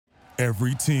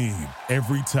Every team,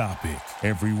 every topic,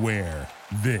 everywhere.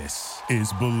 This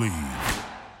is Believe.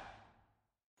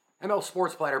 ML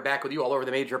Sports Platter back with you all over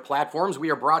the major platforms. We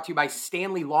are brought to you by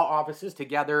Stanley Law Offices.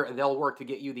 Together, they'll work to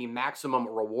get you the maximum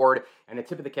reward. And a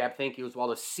tip of the cap thank you as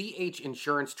well to CH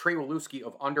Insurance, Trey Wolewski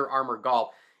of Under Armour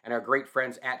Golf, and our great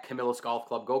friends at Camillus Golf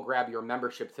Club. Go grab your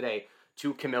membership today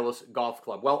to Camillus Golf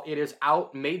Club. Well, it is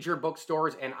out major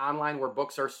bookstores and online where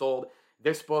books are sold.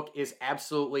 This book is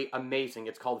absolutely amazing.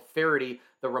 It's called Feherty,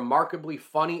 The Remarkably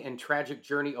Funny and Tragic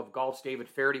Journey of Golf's David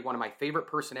Feherty, one of my favorite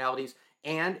personalities,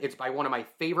 and it's by one of my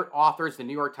favorite authors, the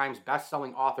New York Times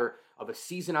bestselling author of A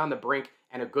Season on the Brink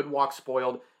and A Good Walk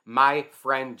Spoiled, my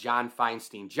friend John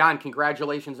Feinstein. John,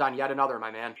 congratulations on yet another, my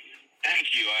man. Thank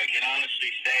you. I can honestly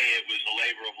say it was a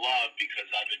labor of love because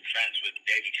I've been friends with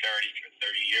David Feherty for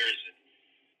 30 years and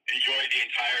enjoyed the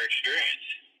entire experience.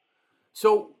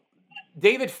 So,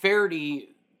 David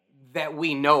Feherty that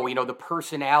we know, the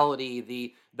personality,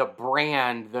 the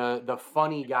brand, the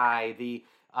funny guy,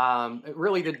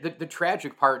 really the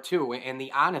tragic part too, and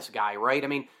the honest guy, right? I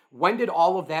mean, when did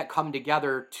all of that come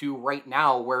together to right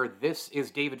now where this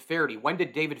is David Feherty? When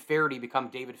did David Feherty become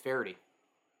David Feherty?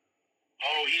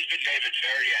 Oh, he's been David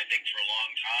Feherty, I think, for a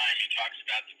long time. He talks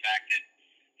about the fact that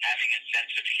having a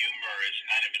sense of humor is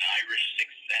kind of an Irish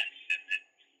sixth sense, and that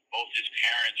both his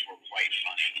parents were quite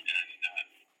funny, and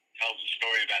tells a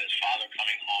story about his father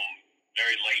coming home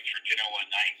very late for dinner one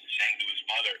night and saying to his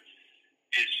mother,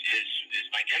 is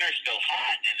my dinner still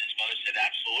hot? And his mother said,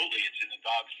 absolutely, it's in the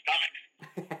dog's stomach.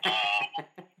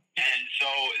 And so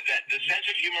that the sense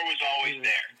of humor was always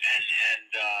there. And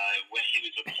when he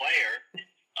was a player,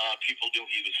 people knew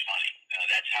he was funny.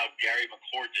 That's how Gary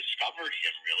McCord discovered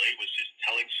him, really, was just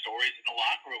telling stories in the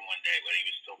locker room one day when he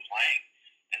was still playing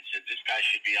and said, this guy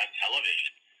should be on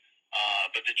television.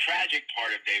 But the tragic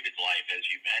part of David's life, as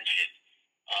you mentioned,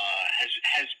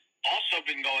 has also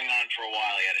been going on for a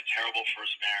while. He had a terrible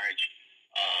first marriage.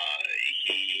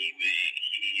 He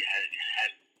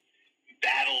had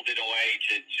battled in a way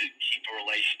to keep a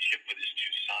relationship with his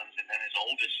two sons, and then his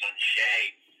oldest son,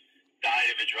 Shay,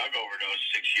 died of a drug overdose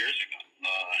 6 years ago.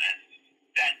 And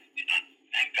that,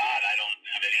 thank God, I don't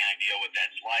have any idea what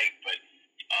that's like, but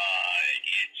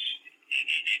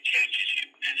it changes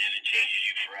you, and it changes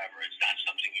you forever. It's not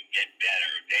something you get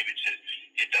better. David says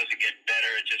it doesn't get better,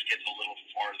 it just gets a little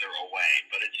farther away,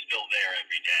 but it's still there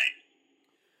every day.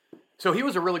 So he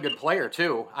was a really good player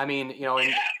too. I mean,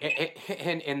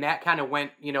 and that kind of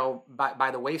went,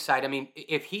 by the wayside. I mean,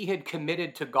 if he had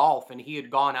committed to golf and he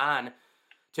had gone on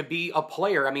to be a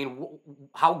player, I mean,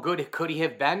 how good could he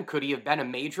have been? Could he have been a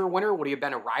major winner? Would he have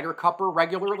been a Ryder Cupper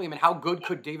regularly? I mean, how good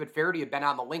could David Feherty have been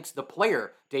on the links? The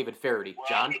player, David Feherty,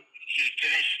 John? Well, he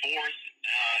finished fourth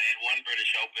in one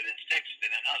British Open and sixth in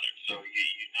another. So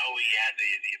you know he had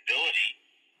the ability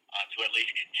to at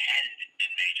least contend in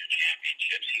major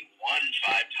championships. He won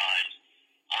 5 times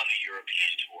on the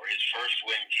European Tour. His first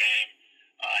win came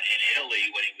in Italy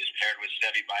when he was paired with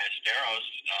Seve Ballesteros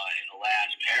in the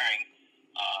last pairing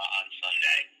on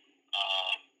Sunday.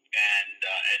 And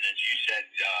as you said,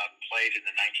 played in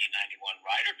the 1991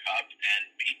 Ryder Cup and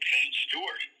beat Payne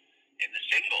Stewart in the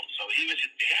singles. So he was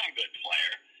a damn good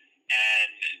player.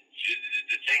 And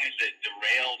the thing is that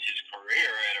derailed his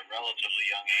career at a relatively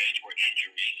young age were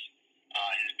injuries.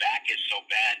 His back is so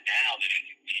bad now that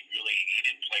he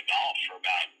didn't play golf for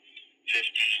about 15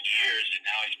 years, and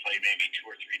now he's played maybe 2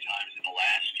 or 3 times in the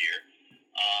last year.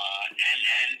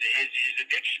 And his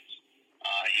addictions.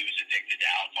 He was addicted to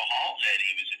alcohol, and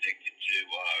he was addicted to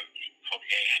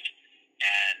cocaine.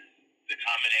 And the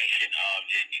combination of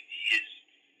his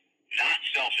not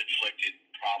self-inflicted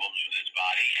problems with his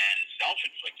body and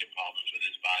self-inflicted problems with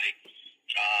his body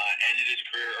ended his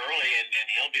career early, and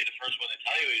he'll be the first one to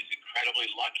tell you he's incredibly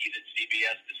lucky that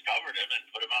CBS discovered him and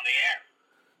put him on the air.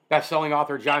 Best-selling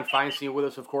author John Feinstein with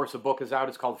us, of course. The book is out.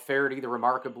 It's called Feherty, The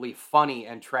Remarkably Funny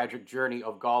and Tragic Journey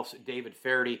of Golf's David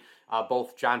Feherty.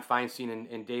 Both John Feinstein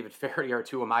and David Feherty are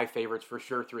 2 of my favorites for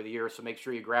sure through the years, so make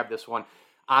sure you grab this one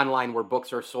online where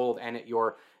books are sold and at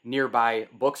your nearby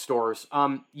bookstores.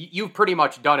 You've pretty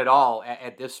much done it all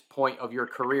at this point of your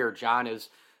career, John, as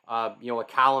a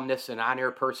columnist, an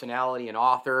on-air personality, an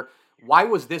author. Why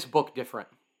was this book different?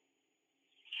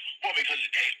 Well, because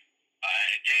of David.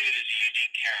 David is a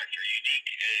unique character. Unique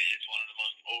is one of the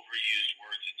most overused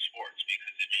words in sports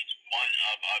because it means one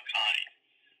of a kind.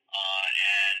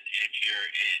 And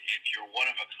if you're one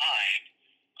of a kind,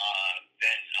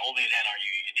 then only then are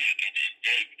you unique. And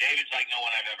David's like no one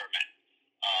I've ever met.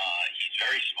 He's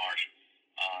very smart.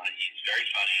 He's very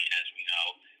funny, as we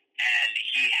know, and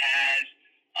he has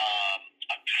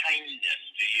a kindness,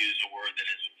 to use a word that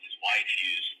his wife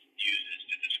uses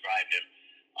to describe him,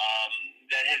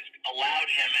 allowed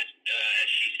him, as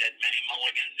she said, many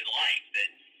mulligans in life. That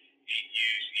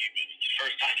the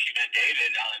first time she met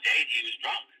David on a date, he was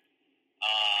drunk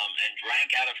and drank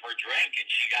out of her drink, and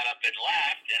she got up and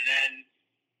left, and then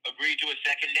agreed to a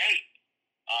second date.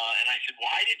 And I said,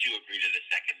 why did you agree to the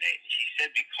second date? And she said,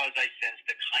 because I sensed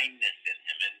the kindness in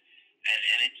him,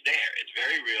 and it's there. It's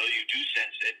very real. You do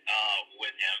sense it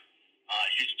with him.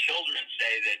 His children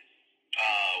say that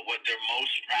what they're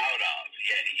most proud of,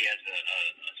 he has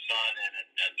a son and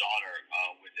a daughter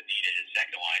with Anita, his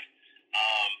second wife,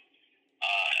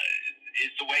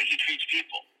 is the way he treats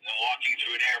people. And walking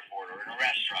through an airport or in a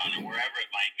restaurant or wherever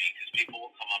it might be, because people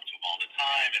will come up to him all the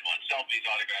time and want selfies,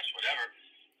 autographs, whatever.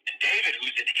 And David,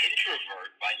 who's an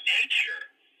introvert by nature,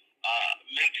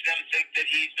 makes them think that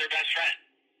he's their best friend,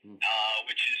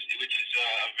 which is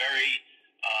a very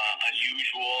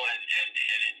unusual and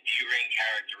endearing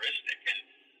characteristic. And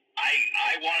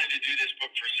I wanted to do this book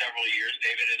for several years.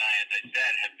 David and I, as I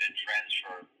said, have been friends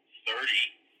for 30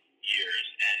 years,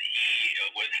 and he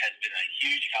has been a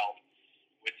huge help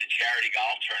with the charity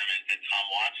golf tournament that Tom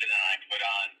Watson and I put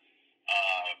on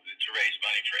to raise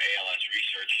money for ALS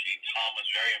research. Tom was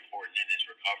very important in his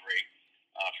recovery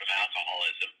from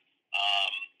alcoholism.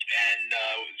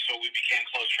 So we became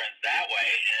close friends that way.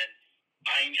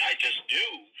 And I just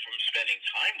knew from spending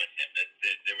time with him that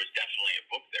there was definitely a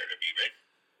book there to be written.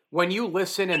 When you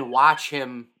listen and watch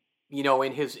him,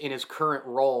 in his current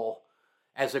role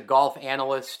as a golf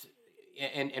analyst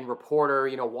and reporter,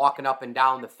 walking up and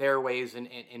down the fairways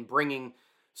and bringing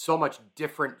so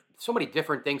many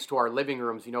different things to our living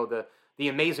rooms, the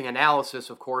amazing analysis,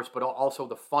 of course, but also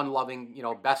the fun-loving,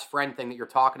 best friend thing that you're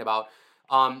talking about.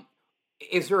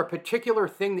 Is there a particular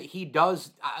thing that he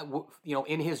does,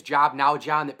 in his job now,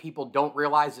 John, that people don't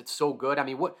realize it's so good? I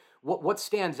mean, what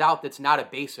stands out that's not a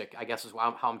basic, I guess is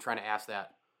how I'm trying to ask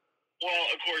that. Well,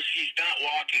 of course, he's not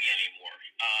walking anymore.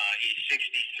 He's 64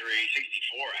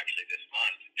 actually this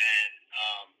month. And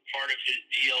part of his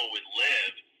deal with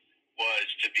Liv was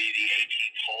to be the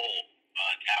 18th hole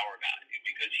tower guy,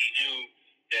 because he knew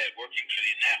that working for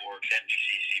the networks, NBC,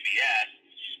 CBS,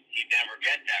 he'd never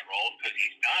get that role because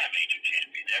he's not a major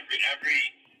champion. Every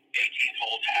 18th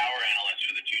hole tower analyst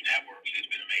for the two networks has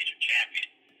been a major champion.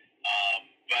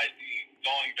 But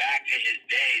going back to his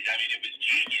days, I mean, it was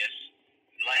genius.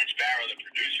 Lance Barrow, the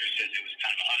producer, says it was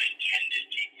kind of unintended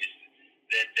genius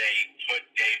that they put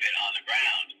David on the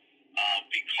ground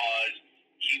because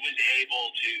he was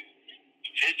able to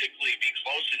physically be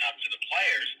close enough to the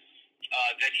players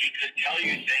that he could tell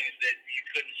you things that you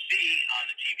couldn't see on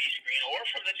the TV screen or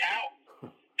from the tower.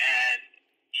 And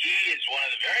he is one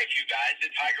of the very few guys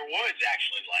that Tiger Woods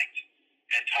actually liked.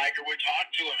 And Tiger would talk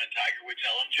to him, and Tiger would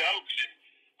tell him jokes, and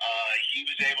he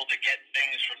was able to get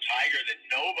things from Tiger that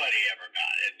nobody ever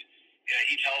got. And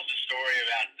he tells a story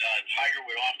about Tiger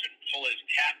would often pull his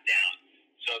cap down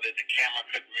so that the camera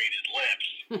couldn't read his lips,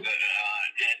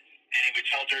 and he would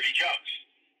tell dirty jokes.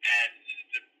 And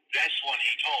the best one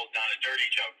he told, not a dirty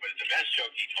joke, but the best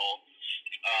joke he told,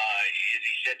 is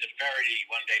he said to Feherty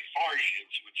one day, Farty,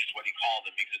 which is what he called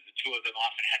him, because the two of them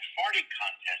often had farting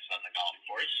contests on the golf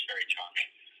course. Very charming.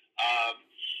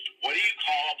 What do you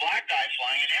call a black guy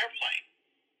flying an airplane?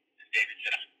 And David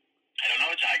said, I don't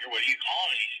know, Tiger. What do you call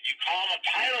him? He said, you call him a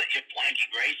pilot, you blanky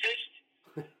racist.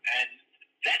 And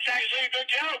that's actually a good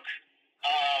joke.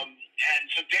 And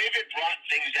so David brought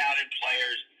things out in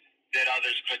players that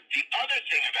others could. The other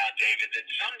thing about David that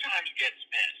sometimes gets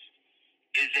missed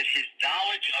is that his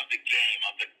knowledge of the game,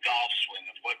 of the golf swing,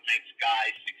 of what makes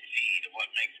guys succeed, of what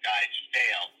makes guys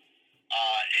fail,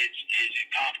 is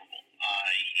incomparable.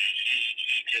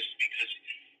 He just, because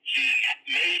he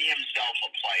made himself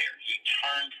a player. He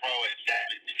turned pro at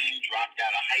 17, dropped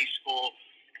out of high school.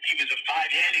 He was a 5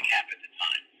 handicap at the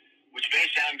time, which may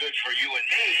sound good for you and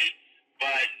me,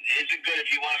 but isn't good if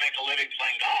you want to make a living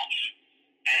playing golf.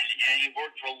 And he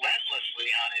worked relentlessly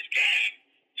on his game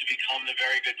to become the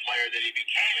very good player that he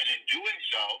became. And in doing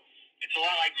so, it's a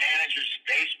lot like managers in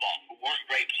baseball who weren't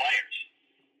great players.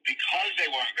 Because they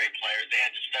weren't great players, they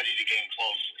had to study the game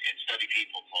closely and study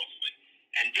people closely.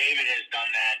 And David has done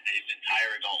that his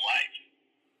entire adult life.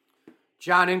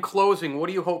 John, in closing, what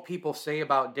do you hope people say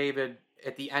about David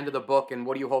at the end of the book, and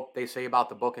what do you hope they say about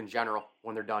the book in general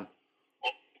when they're done?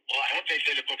 Well, I hope they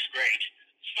say the book's great.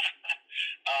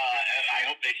 I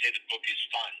hope they say the book is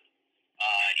fun,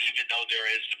 even though there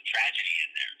is some tragedy in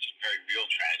there, some very real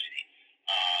tragedy,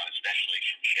 especially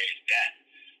from Shay's death.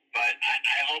 But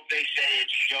I hope they say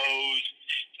it shows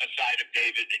a side of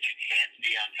David that you can't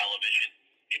see on television.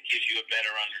 It gives you a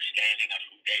better understanding of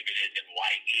who David is and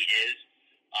why he is,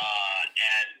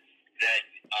 and that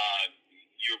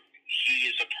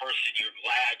he is a person you're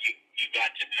glad you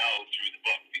got to know through the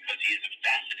book, because he is a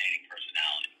fascinating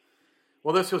personality.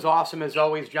 Well, this was awesome as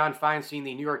always. John Feinstein,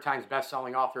 the New York Times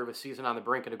bestselling author of A Season on the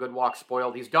Brink and A Good Walk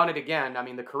Spoiled. He's done it again. I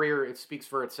mean, the career, it speaks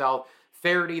for itself.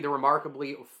 Feherty, the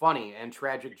remarkably funny and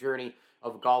tragic journey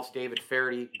of golf's David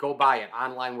Feherty. Go buy it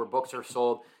online where books are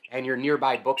sold and your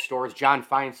nearby bookstores. John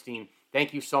Feinstein,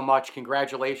 thank you so much.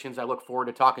 Congratulations. I look forward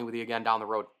to talking with you again down the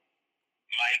road.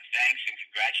 Mike, thanks, and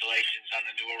congratulations on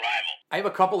the new arrival. I have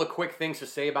a couple of quick things to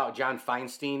say about John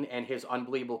Feinstein and his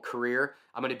unbelievable career.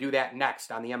 I'm going to do that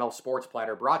next on the ML Sports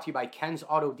Platter, brought to you by Ken's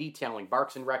Auto Detailing,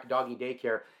 Barks and Rec Doggy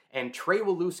Daycare, and Trey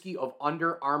Waluski of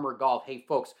Under Armour Golf. Hey,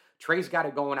 folks, Trey's got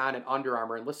it going on at Under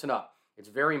Armour, and listen up. It's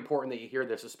very important that you hear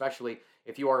this, especially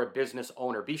if you are a business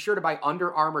owner. Be sure to buy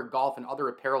Under Armour Golf and other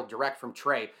apparel direct from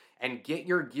Trey and get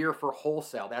your gear for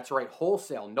wholesale. That's right,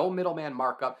 wholesale, no middleman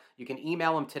markup. You can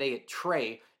email him today at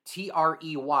Trey, Trey,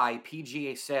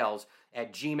 PGA Sales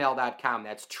at gmail.com.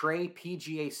 That's Trey,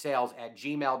 PGA Sales at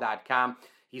gmail.com.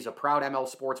 He's a proud ML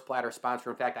Sports Platter sponsor.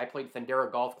 In fact, I played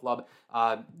Thundera Golf Club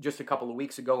just a couple of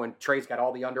weeks ago, and Trey's got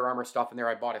all the Under Armour stuff in there.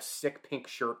 I bought a sick pink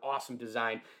shirt, awesome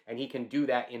design, and he can do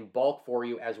that in bulk for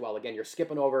you as well. Again, you're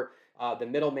skipping over the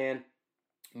middleman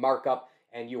markup,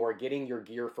 and you are getting your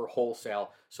gear for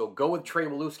wholesale. So go with Trey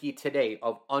Waluski today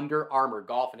of Under Armour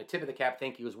Golf. And a tip of the cap,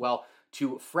 thank you as well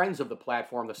to friends of the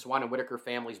platform, the Swan and Whitaker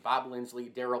families, Bob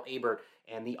Lindsley, Daryl Abert,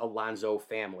 and the Alonzo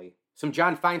family. Some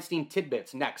John Feinstein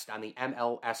tidbits next on the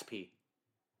MLSP.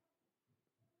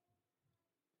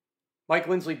 Mike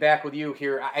Lindsley back with you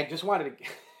here. I just wanted to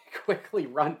quickly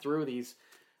run through these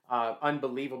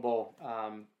unbelievable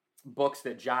books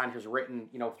that John has written,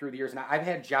 through the years. And I've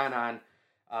had John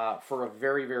on for a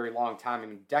very, very long time. I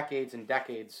mean, decades and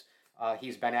decades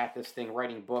he's been at this thing,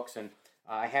 writing books. And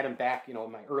I had him back, in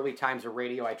my early times of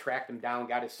radio. I tracked him down,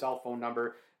 got his cell phone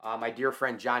number. My dear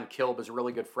friend John Kilb is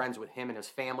really good friends with him and his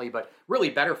family, but really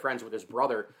better friends with his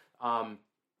brother.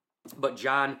 But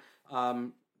John,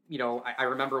 I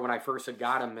remember when I first had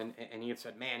got him, and he had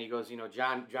said, man, he goes,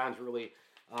 John's really,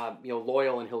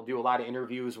 loyal, and he'll do a lot of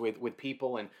interviews with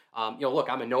people. And, look,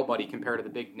 I'm a nobody compared to the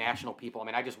big national people. I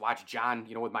mean, I just watched John,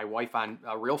 with my wife on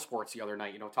Real Sports the other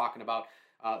night, talking about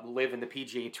live in the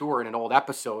PGA Tour in an old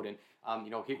episode. And,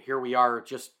 here we are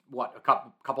just, a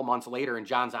couple months later, and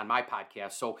John's on my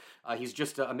podcast. So he's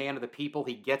just a man of the people.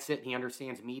 He gets it. He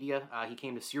understands media. He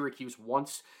came to Syracuse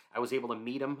once. I was able to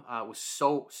meet him. Was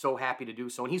so happy to do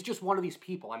so. And he's just one of these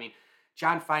people. I mean,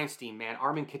 John Feinstein, man,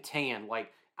 Armin Katayan,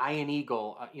 like Ian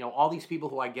Eagle, all these people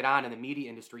who I get on in the media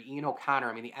industry, Ian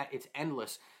O'Connor, I mean, it's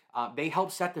endless. They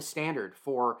help set the standard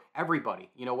for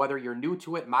everybody, whether you're new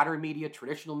to it, modern media,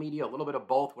 traditional media, a little bit of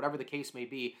both, whatever the case may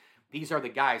be. These are the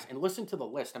guys. And listen to the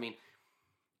list. I mean,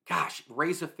 gosh,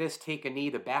 Raise a Fist, Take a Knee,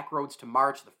 The Back Roads to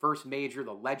March, The First Major,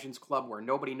 The Legends Club, Where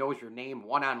Nobody Knows Your Name,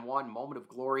 One-on-One, Moment of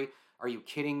Glory, Are You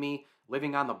Kidding Me,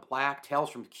 Living on the Black, Tales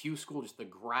from Q School, just the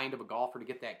grind of a golfer to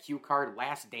get that Q card,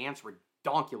 Last Dance,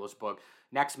 redonkulous book,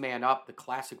 Next Man Up, The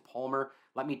Classic Palmer,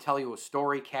 Let Me Tell You a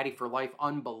Story, Caddy for Life,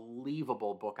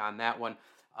 unbelievable book on that one.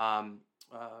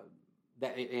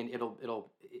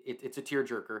 It's a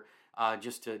tearjerker.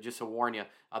 Just to warn you,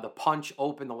 The Punch,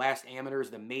 Open, The Last Amateurs,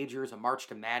 The Majors, A March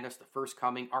to Madness, The First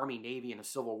Coming, Army, Navy, and a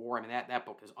Civil War. I mean, that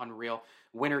book is unreal.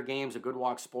 Winter Games, A Good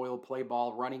Walk Spoiled, Play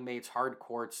Ball, Running Mates, Hard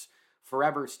Courts,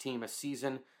 Forever's Team, A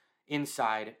Season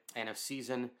Inside, and A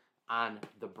Season on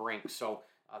the Brink. So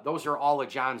those are all of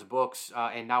John's books,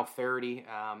 and now Feherty.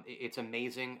 It's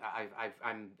amazing.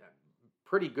 I'm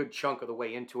pretty good chunk of the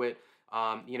way into it.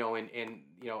 I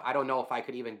don't know if I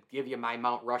could even give you my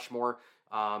Mount Rushmore,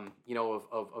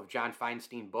 of John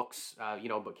Feinstein books,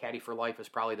 but Caddy for Life is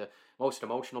probably the most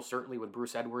emotional, certainly with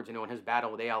Bruce Edwards, in his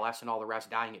battle with ALS and all the rest,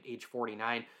 dying at age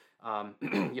 49.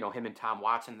 Him and Tom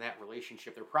Watson, that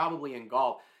relationship, there probably in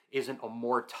golf isn't a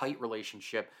more tight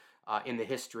relationship in the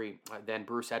history than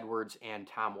Bruce Edwards and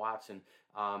Tom Watson.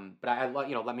 But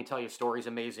let me tell you, story's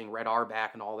amazing. Red Auerbach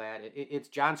and all that. It's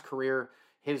John's career,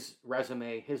 his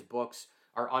resume, his books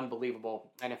are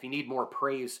unbelievable. And if you need more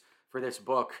praise for this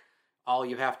book, all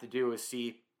you have to do is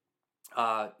see,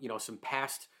 some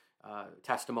past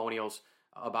testimonials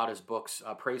about his books.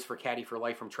 Praise for Caddy for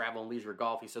Life from Travel and Leisure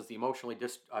Golf. He says, the emotionally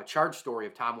charged story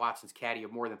of Tom Watson's caddy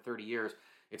of more than 30 years.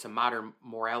 It's a modern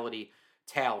morality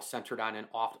tale centered on an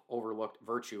oft-overlooked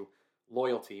virtue,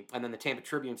 loyalty. And then the Tampa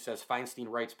Tribune says, Feinstein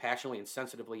writes passionately and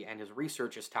sensitively, and his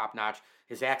research is top-notch.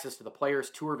 His access to the players,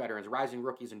 tour veterans, rising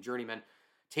rookies, and journeymen,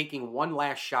 taking one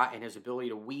last shot, and his ability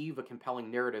to weave a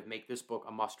compelling narrative make this book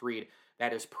a must-read.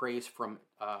 That is praise from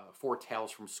Four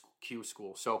Tales from Q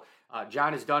School. So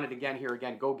John has done it again here.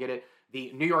 Again, go get it.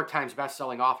 the New York Times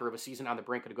bestselling author of A Season on the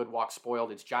Brink and A Good Walk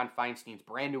Spoiled. It's John Feinstein's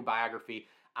brand new biography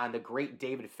on the great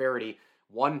David Feherty.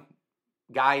 One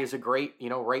guy is a great,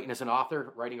 writing as an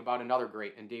author, writing about another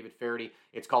great, and David Feherty.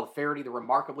 It's called Feherty, The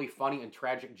Remarkably Funny and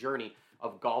Tragic Journey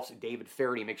of Golf's David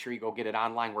Feherty. Make sure you go get it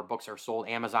online where books are sold,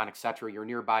 Amazon, etc., your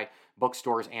nearby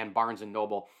bookstores and Barnes &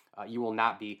 Noble. You will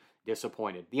not be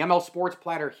disappointed. The ML Sports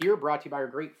Platter here, brought to you by our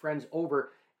great friends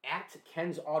over at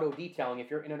Ken's Auto Detailing. If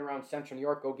you're in and around Central New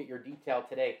York, go get your detail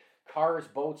today. Cars,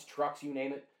 boats, trucks, you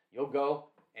name it. You'll go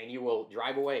and you will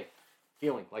drive away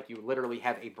feeling like you literally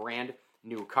have a brand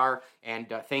new car. And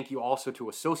thank you also to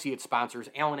associate sponsors,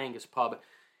 Allen Angus Pub,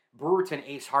 Brewerton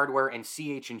Ace Hardware, and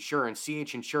CH Insurance.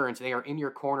 CH Insurance, they are in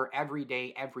your corner every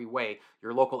day, every way.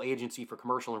 Your local agency for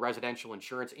commercial and residential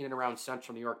insurance in and around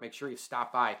Central New York. Make sure you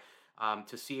stop by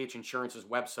to CH Insurance's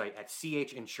website at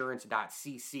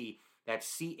chinsurance.cc.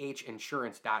 That's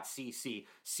chinsurance.cc.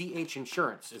 CH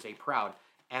Insurance is a proud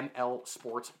ML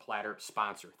Sports Platter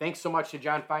sponsor. Thanks so much to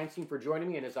John Feinstein for joining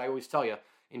me, and as I always tell you,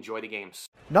 enjoy the games.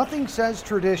 Nothing says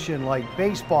tradition like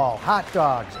baseball, hot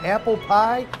dogs, apple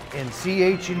pie, and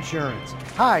CH Insurance.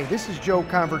 Hi, this is Joe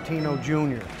Convertino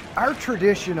Jr. Our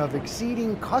tradition of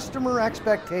exceeding customer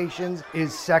expectations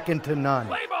is second to none.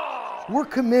 We're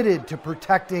committed to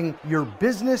protecting your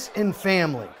business and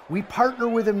family. We partner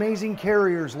with amazing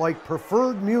carriers like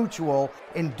Preferred Mutual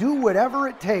and do whatever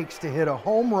it takes to hit a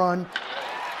home run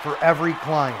for every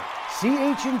client.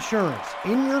 CH Insurance,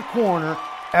 in your corner,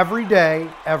 every day,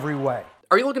 every way.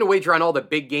 Are you looking to wager on all the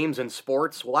big games in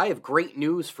sports? Well, I have great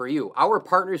news for you. Our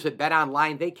partners at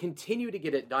BetOnline, they continue to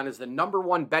get it done as the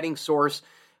 #1 betting source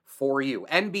for you.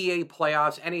 NBA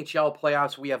playoffs, NHL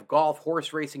playoffs, we have golf,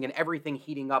 horse racing, and everything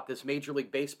heating up this Major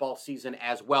League Baseball season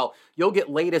as well. You'll get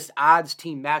latest odds,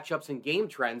 team matchups, and game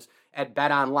trends at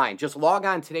BetOnline. Just log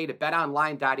on today to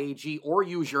betonline.ag or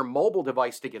use your mobile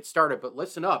device to get started. But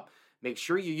listen up. Make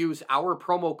sure you use our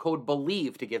promo code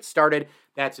BELIEVE to get started.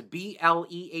 That's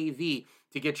BLEAV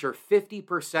to get your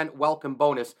 50% welcome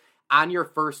bonus on your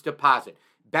first deposit.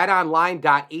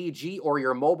 BetOnline.ag or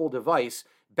your mobile device.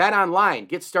 BetOnline.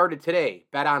 Get started today.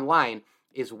 BetOnline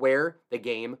is where the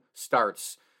game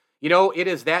starts. It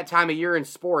is that time of year in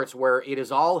sports where it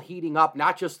is all heating up,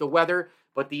 not just the weather,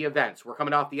 but the events. We're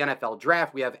coming off the NFL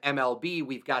draft. We have MLB.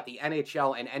 We've got the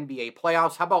NHL and NBA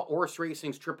playoffs. How about horse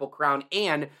racing's Triple Crown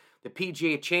and the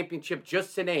PGA Championship,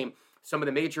 just to name some of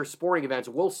the major sporting events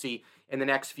we'll see in the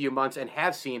next few months and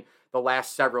have seen the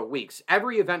last several weeks.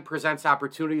 Every event presents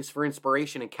opportunities for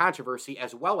inspiration and controversy,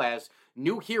 as well as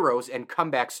new heroes and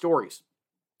comeback stories.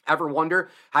 Ever wonder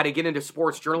how to get into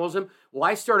sports journalism? Well,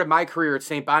 I started my career at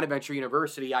St. Bonaventure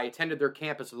University. I attended their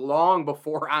campus long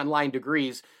before online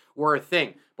degrees were a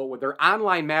thing. But with their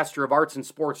online Master of Arts in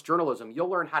Sports Journalism, you'll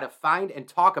learn how to find and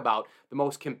talk about the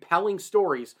most compelling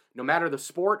stories, no matter the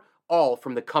sport, all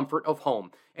from the comfort of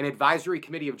home. An advisory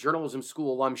committee of journalism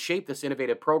school alums shaped this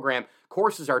innovative program.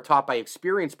 Courses are taught by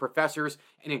experienced professors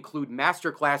and include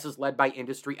master classes led by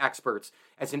industry experts.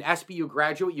 As an SBU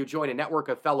graduate, you join a network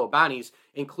of fellow Bonnies,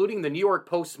 including the New York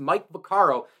Post's Mike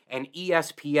Vaccaro and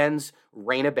ESPN's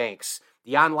Raina Banks.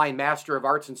 The online Master of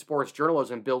Arts in Sports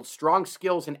Journalism builds strong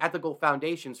skills and ethical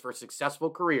foundations for successful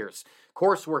careers.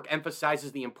 Coursework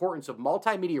emphasizes the importance of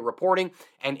multimedia reporting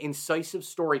and incisive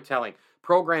storytelling.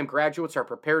 Program graduates are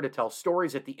prepared to tell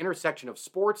stories at the intersection of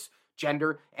sports,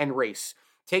 gender, and race.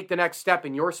 Take the next step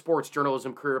in your sports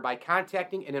journalism career by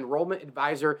contacting an enrollment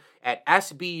advisor at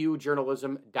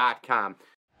sbujournalism.com.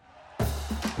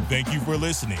 Thank you for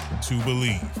listening to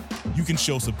Believe. You can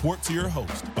show support to your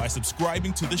host by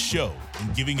subscribing to the show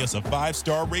and giving us a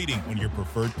 5-star rating on your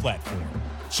preferred platform.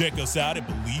 Check us out at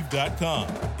Believe.com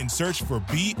and search for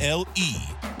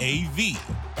BLEAV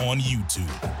on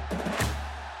YouTube.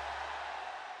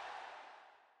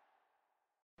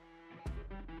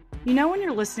 You know when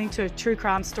you're listening to a true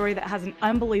crime story that has an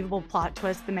unbelievable plot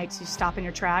twist that makes you stop in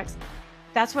your tracks?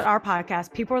 That's what our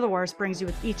podcast, People Are the Worst, brings you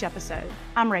with each episode.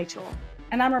 I'm Rachel.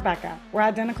 And I'm Rebecca. We're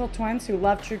identical twins who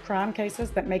love true crime cases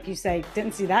that make you say,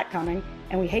 didn't see that coming,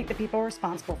 and we hate the people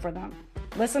responsible for them.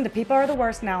 Listen to People Are the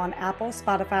Worst now on Apple,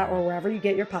 Spotify, or wherever you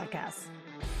get your podcasts.